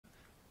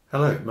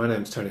Hello, my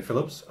name's Tony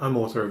Phillips. I'm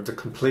author of The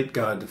Complete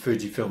Guide to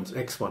Fujifilm's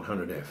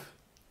X100F.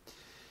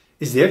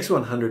 Is the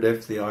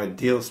X100F the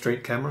ideal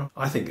street camera?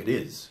 I think it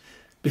is.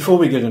 Before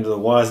we get into the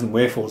whys and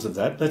wherefores of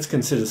that, let's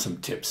consider some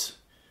tips.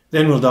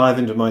 Then we'll dive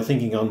into my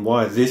thinking on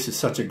why this is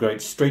such a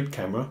great street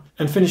camera,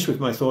 and finish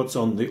with my thoughts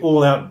on the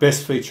all-out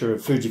best feature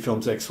of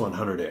Fujifilm's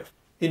X100F.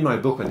 In my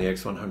book on the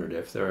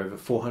X100F, there are over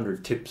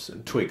 400 tips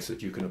and tweaks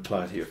that you can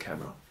apply to your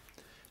camera.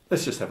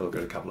 Let's just have a look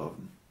at a couple of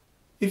them.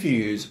 If you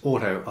use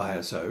Auto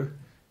ISO,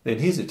 then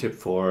here's a tip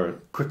for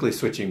quickly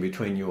switching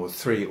between your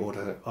 3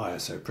 Auto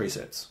ISO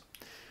presets.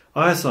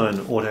 I assign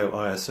Auto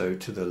ISO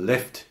to the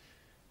left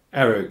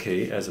arrow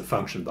key as a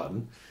function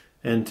button,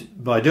 and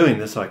by doing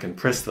this I can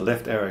press the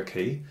left arrow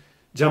key,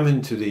 jump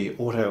into the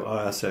Auto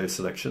ISO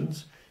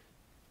selections,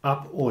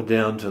 up or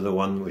down to the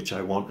one which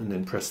I want, and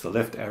then press the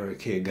left arrow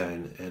key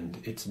again, and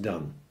it's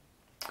done.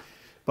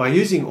 By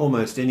using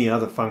almost any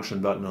other function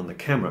button on the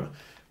camera,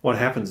 what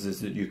happens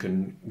is that you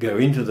can go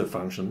into the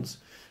functions,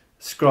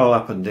 scroll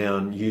up and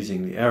down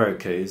using the arrow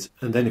keys,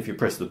 and then if you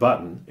press the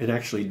button, it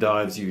actually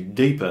dives you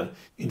deeper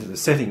into the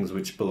settings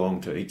which belong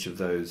to each of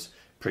those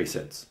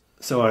presets.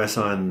 So I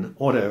assign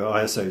Auto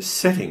ISO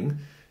setting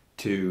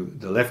to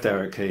the left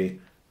arrow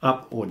key,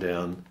 up or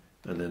down,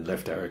 and then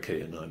left arrow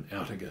key, and I'm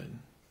out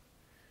again.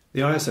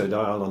 The ISO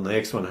dial on the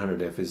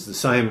X100F is the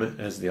same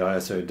as the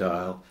ISO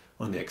dial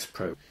on the X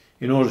Pro.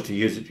 In order to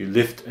use it, you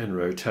lift and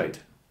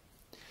rotate.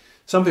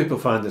 Some people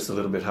find this a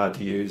little bit hard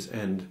to use,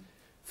 and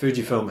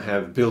Fujifilm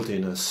have built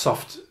in a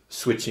soft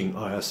switching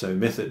ISO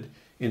method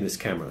in this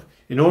camera.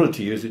 In order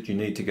to use it, you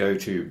need to go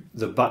to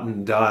the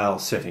button dial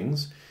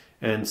settings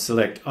and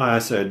select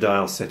ISO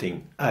dial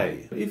setting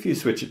A. If you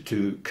switch it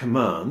to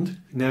command,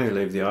 now you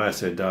leave the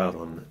ISO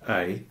dial on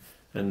A,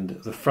 and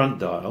the front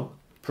dial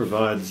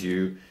provides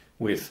you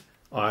with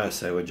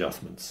ISO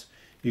adjustments.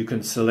 You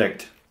can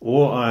select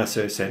all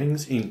ISO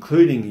settings,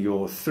 including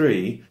your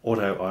 3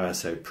 Auto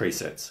ISO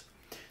presets.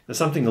 There's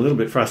something a little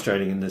bit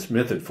frustrating in this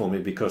method for me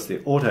because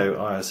the Auto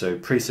ISO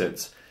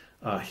presets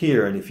are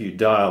here, and if you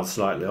dial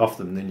slightly off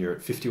them, then you're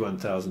at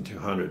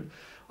 51,200.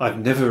 I've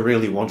never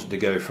really wanted to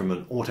go from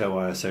an Auto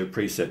ISO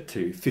preset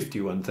to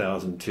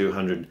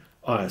 51,200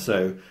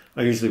 ISO.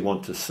 I usually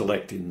want to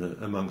select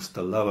amongst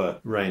the lower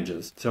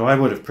ranges. So I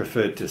would have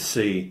preferred to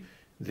see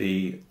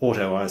the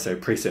Auto ISO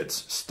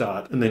presets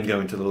start and then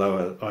go into the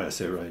lower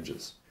ISO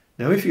ranges.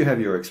 Now if you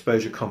have your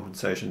exposure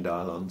compensation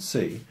dial on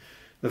C,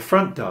 the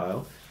front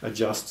dial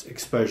adjusts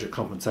exposure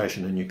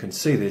compensation, and you can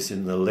see this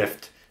in the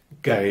left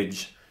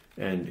gauge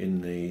and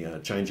in the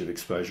change of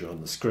exposure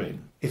on the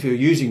screen. If you're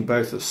using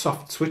both the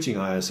soft switching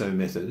ISO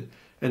method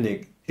and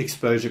the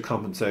exposure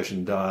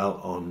compensation dial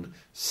on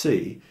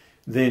C,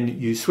 then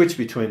you switch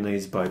between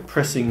these by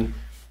pressing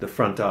the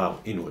front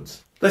dial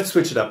inwards. Let's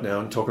switch it up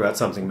now and talk about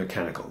something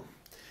mechanical.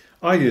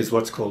 I use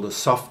what's called a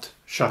soft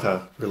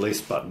shutter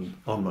release button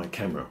on my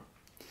camera.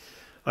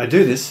 I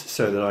do this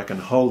so that I can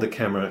hold the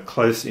camera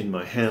close in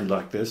my hand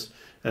like this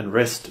and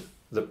rest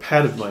the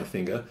pad of my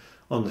finger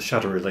on the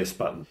shutter release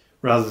button,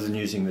 rather than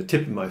using the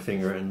tip of my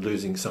finger and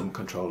losing some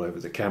control over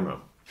the camera.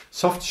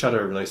 Soft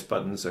shutter release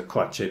buttons are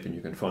quite cheap and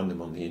you can find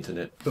them on the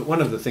internet. But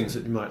one of the things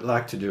that you might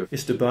like to do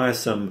is to buy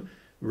some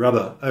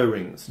rubber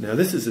O-rings. Now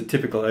this is a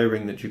typical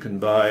O-ring that you can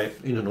buy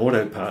in an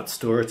auto parts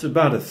store. It's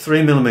about a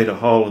 3mm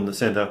hole in the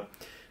center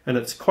and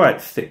it's quite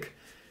thick.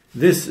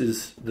 This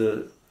is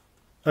the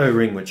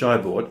O-ring which I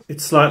bought.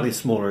 It's slightly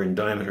smaller in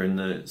diameter in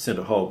the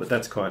center hole, but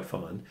that's quite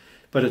fine.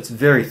 But it's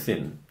very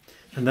thin,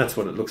 and that's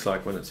what it looks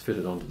like when it's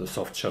fitted onto the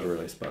soft shutter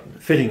release button.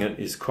 Fitting it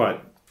is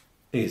quite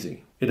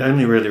easy. It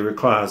only really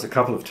requires a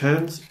couple of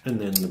turns and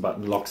then the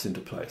button locks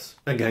into place.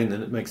 Again,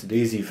 then it makes it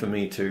easy for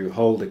me to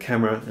hold the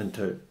camera and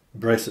to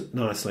brace it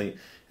nicely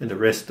and to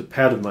rest the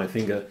pad of my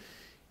finger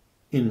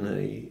in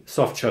the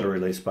soft shutter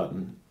release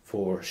button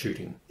for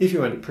shooting. If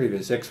you owned a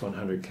previous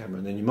X100 camera,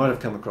 then you might have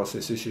come across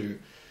this issue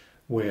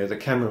where the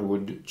camera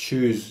would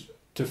choose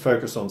to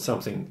focus on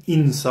something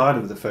inside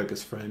of the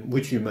focus frame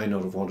which you may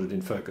not have wanted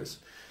in focus.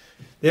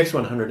 The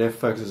X100F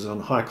focuses on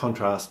high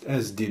contrast,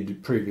 as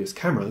did previous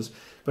cameras,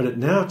 but it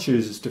now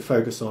chooses to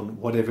focus on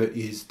whatever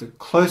is the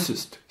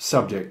closest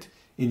subject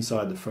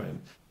inside the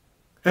frame.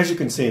 As you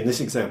can see in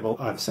this example,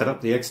 I've set up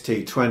the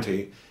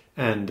X-T20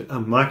 and a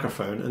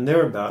microphone, and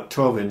they're about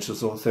 12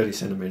 inches or 30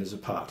 centimeters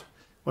apart.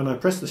 When I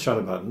press the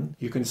shutter button,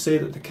 you can see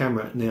that the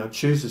camera now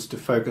chooses to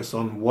focus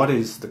on what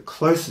is the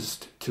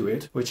closest to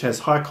it, which has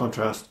high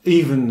contrast,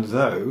 even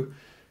though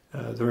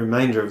the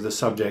remainder of the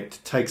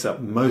subject takes up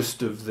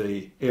most of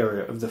the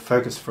area of the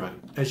focus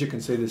frame. As you can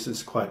see, this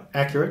is quite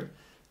accurate.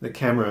 The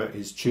camera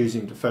is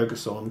choosing to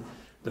focus on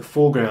the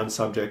foreground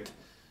subject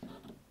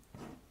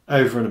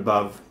over and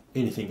above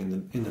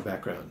anything in the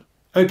background.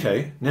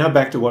 Okay, now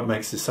back to what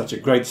makes this such a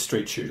great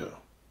street shooter.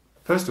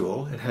 First of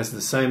all, it has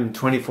the same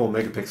 24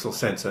 megapixel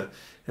sensor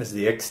as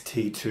the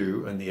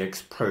X-T2 and the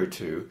X Pro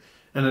 2,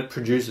 and it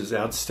produces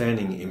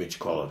outstanding image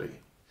quality.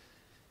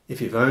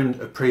 If you've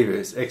owned a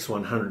previous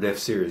X100F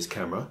series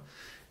camera,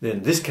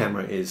 then this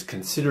camera is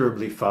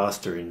considerably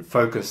faster in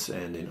focus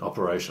and in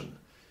operation.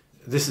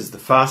 This is the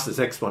fastest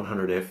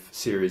X100F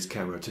series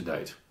camera to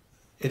date.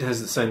 It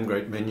has the same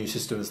great menu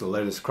system as the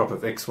latest crop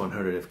of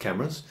X100F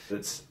cameras.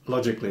 It's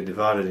logically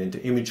divided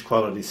into image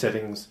quality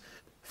settings,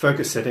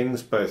 focus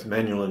settings, both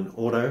manual and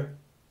auto,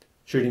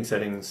 shooting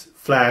settings,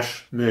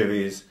 flash,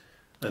 movies,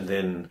 and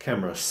then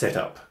camera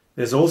setup.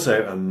 There's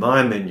also a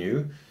My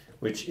Menu,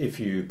 which if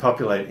you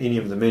populate any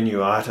of the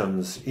menu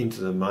items into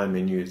the My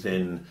Menu,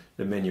 then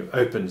the menu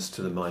opens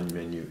to the My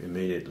Menu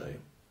immediately.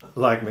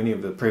 Like many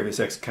of the previous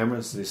X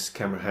cameras, this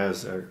camera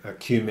has a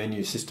Q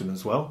menu system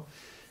as well.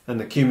 And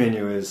the Q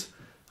menu is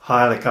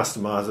highly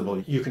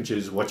customizable. You can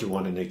choose what you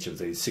want in each of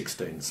these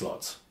 16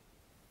 slots.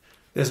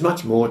 There's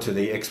much more to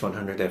the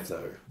X100F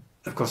though.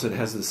 Of course, it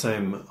has the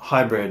same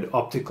hybrid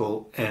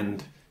optical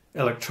and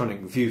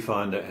electronic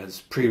viewfinder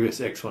as previous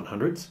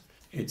X100s.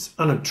 It's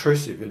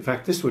unobtrusive. In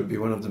fact, this would be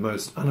one of the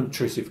most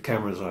unobtrusive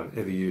cameras I've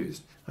ever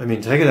used. I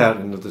mean, take it out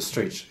into the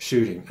streets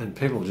shooting and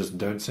people just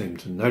don't seem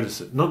to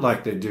notice it. Not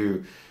like they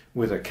do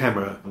with a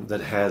camera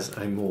that has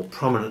a more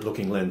prominent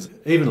looking lens.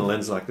 Even a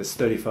lens like this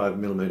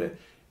 35mm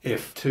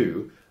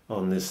f2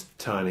 on this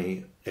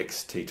tiny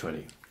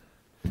X-T20.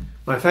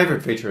 My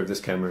favourite feature of this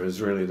camera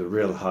is really the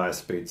real high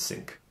speed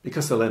sync.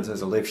 Because the lens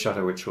has a leaf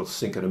shutter which will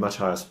sync at a much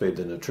higher speed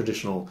than a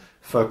traditional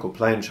focal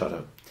plane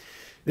shutter,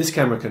 this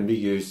camera can be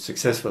used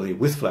successfully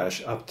with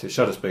flash up to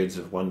shutter speeds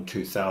of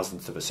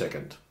 1/2000th of a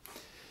second.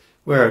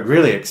 Where it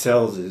really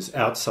excels is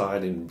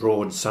outside in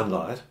broad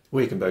sunlight,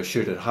 where you can both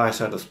shoot at high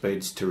shutter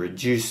speeds to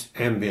reduce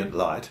ambient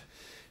light,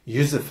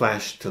 use the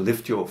flash to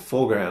lift your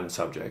foreground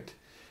subject,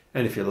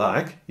 and if you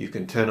like, you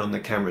can turn on the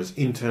camera's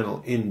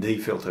internal ND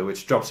filter,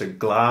 which drops a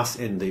glass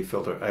ND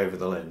filter over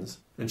the lens,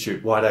 and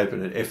shoot wide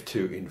open at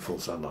f2 in full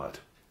sunlight.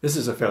 This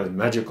is a fairly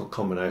magical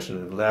combination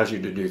and allows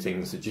you to do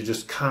things that you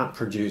just can't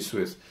produce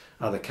with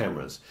other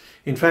cameras.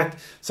 In fact,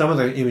 some of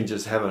the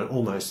images have an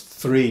almost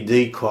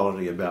 3D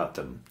quality about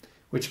them,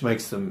 which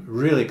makes them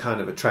really kind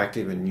of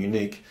attractive and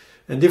unique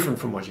and different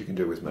from what you can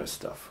do with most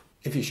stuff.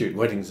 If you shoot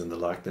weddings and the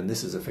like, then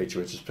this is a feature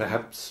which is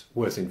perhaps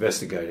worth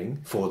investigating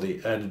for the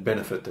added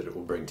benefit that it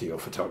will bring to your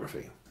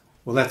photography.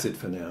 Well, that's it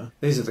for now.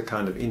 These are the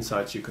kind of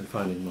insights you can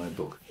find in my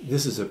book.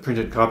 This is a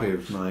printed copy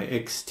of my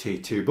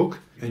XT2 book,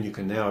 and you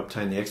can now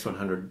obtain the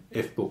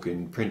X100F book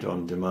in print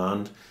on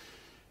demand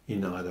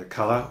in either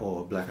colour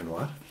or black and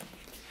white.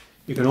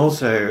 You can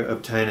also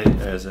obtain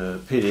it as a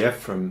PDF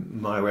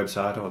from my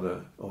website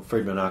or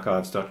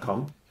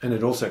freedmanarchives.com, and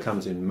it also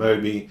comes in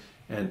Mobi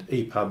and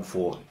EPUB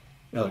for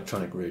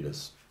electronic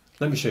readers.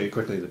 Let me show you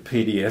quickly the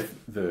PDF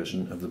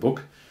version of the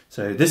book.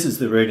 So this is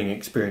the reading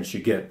experience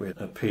you get with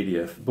a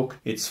PDF book.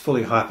 It's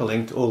fully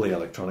hyperlinked. All the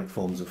electronic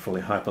forms are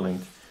fully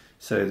hyperlinked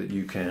so that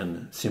you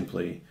can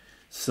simply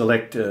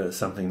select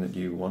something that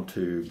you want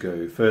to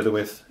go further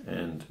with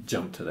and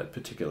jump to that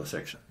particular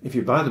section. If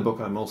you buy the book,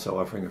 I'm also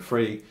offering a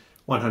free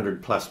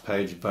 100+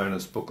 page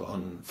bonus book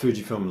on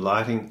Fujifilm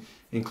lighting,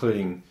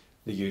 including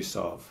the use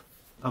of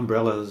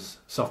umbrellas,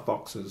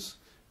 softboxes,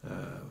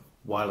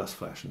 wireless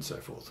flash and so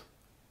forth.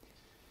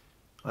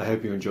 I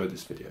hope you enjoyed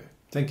this video.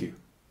 Thank you.